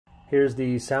Here's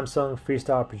the Samsung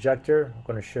Freestyle Projector. I'm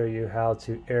going to show you how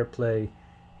to AirPlay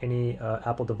any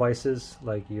Apple devices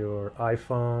like your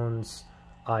iPhones,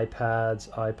 iPads,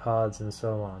 iPods, and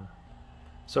so on.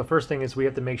 So first thing is we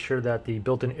have to make sure that the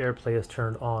built-in AirPlay is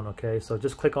turned on, okay? So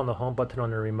just click on the home button on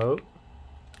the remote,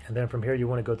 and then from here you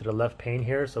want to go to the left pane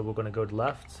here. So we're going to go to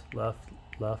left, left,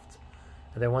 left,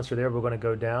 and then once you're there we're going to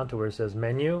go down to where it says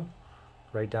menu,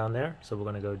 right down there. So we're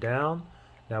going to go down.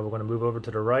 Now we're going to move over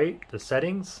to the right, the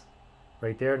settings,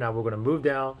 right there. Now we're going to move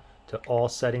down to all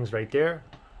settings right there.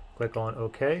 Click on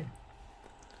OK.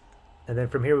 And then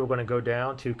from here we're going to go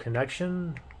down to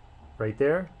connection, right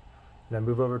there. And then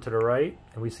move over to the right,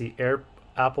 and we see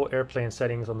Apple AirPlay and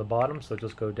settings on the bottom. So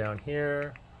just go down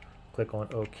here, click on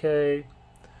OK.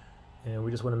 And we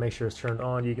just want to make sure it's turned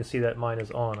on. You can see that mine is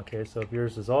on, okay? So if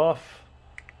yours is off,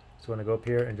 just want to go up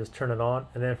here and just turn it on.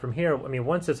 And then from here, I mean,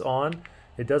 once it's on,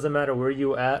 it doesn't matter where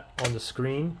you at on the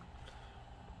screen.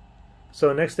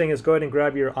 So next thing is go ahead and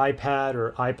grab your iPad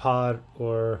or iPod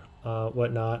or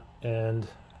whatnot, and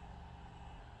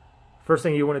first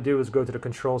thing you want to do is go to the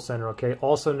control center, okay?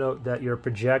 Also note that your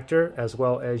projector as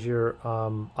well as your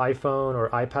iPhone or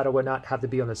iPad or whatnot have to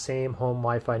be on the same home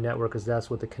Wi-Fi network, because that's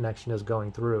what the connection is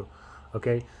going through,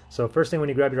 okay? So first thing when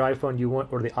you grab your iPhone, you want,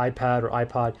 or the iPad or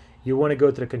iPod, you want to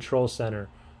go to the control center,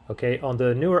 okay? On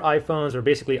the newer iPhones, or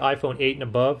basically iPhone 8 and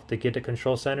above, to get the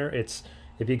control center, it's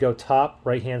if you go top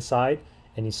right hand side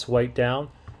and you swipe down,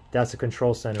 that's the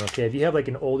control center, okay? If you have like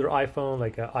an older iPhone,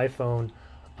 like an iPhone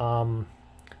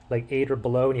like 8 or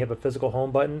below, and you have a physical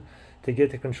home button, to get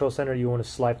to the control center you want to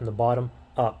slide from the bottom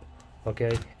up,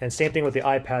 okay? And same thing with the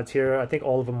iPads here. I think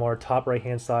all of them are top right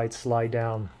hand side, slide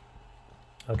down,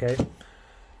 okay?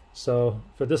 So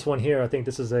for this one here, I think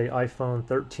this is a iPhone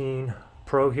 13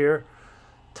 Pro here.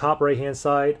 Top right hand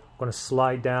side, I'm going to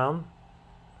slide down,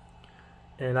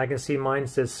 and I can see mine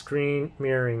says screen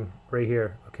mirroring right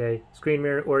here, okay? Screen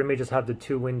mirror, or it may just have the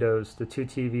two windows, the two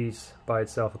TVs by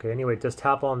itself, okay? Anyway, just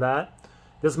tap on that.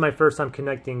 This is my first time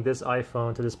connecting this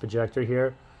iPhone to this projector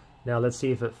here. Now let's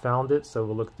see if it found it. So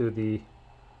we'll look through the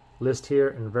list here.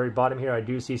 In the very bottom here, I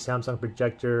do see Samsung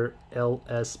Projector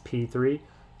LSP3.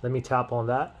 Let me tap on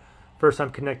that. First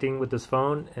I'm connecting with this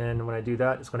phone, and when I do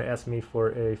that, it's going to ask me for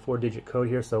a 4-digit code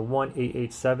here. So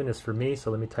 1887 is for me.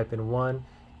 So let me type in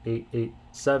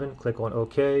 1887, click on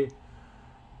OK,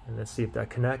 and let's see if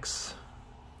that connects.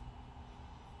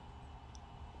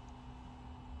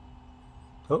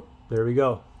 Oh, there we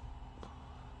go.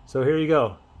 So here you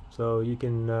go. So you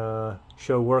can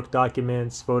show work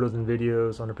documents, photos and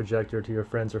videos on a projector to your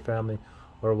friends or family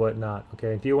or whatnot.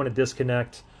 Okay, if you want to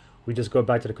disconnect, we just go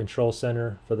back to the control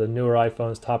center. For the newer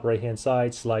iPhones, top right hand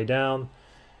side, slide down,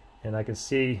 and I can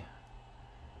see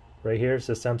right here it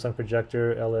says Samsung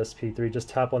Projector LSP3. Just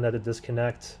tap on that to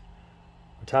disconnect.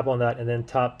 Tap on that and then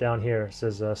tap down here. It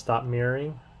says stop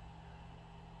mirroring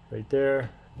right there,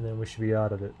 and then we should be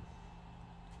out of it.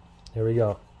 There we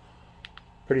go.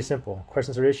 Pretty simple.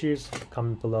 Questions or issues?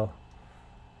 Comment below.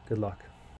 Good luck.